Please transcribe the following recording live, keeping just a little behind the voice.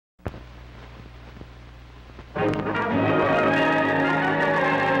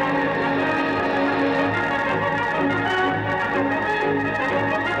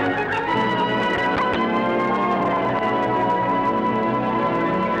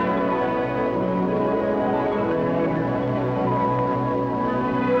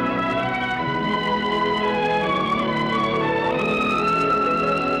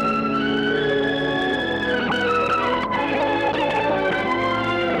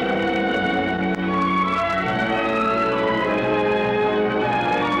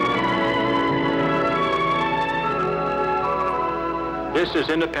This is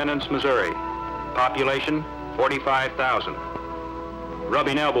Independence, Missouri. Population, 45,000.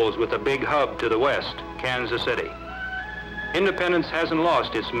 Rubbing elbows with a big hub to the west, Kansas City. Independence hasn't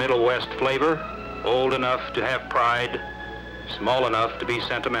lost its Middle West flavor, old enough to have pride, small enough to be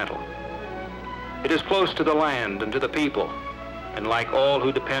sentimental. It is close to the land and to the people, and like all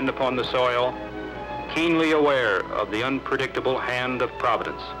who depend upon the soil, keenly aware of the unpredictable hand of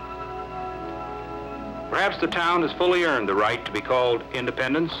Providence. Perhaps the town has fully earned the right to be called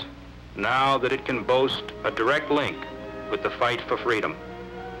Independence, now that it can boast a direct link with the fight for freedom.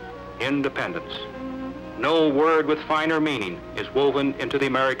 Independence. No word with finer meaning is woven into the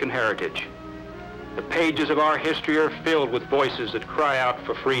American heritage. The pages of our history are filled with voices that cry out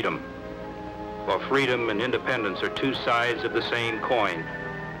for freedom. For freedom and independence are two sides of the same coin.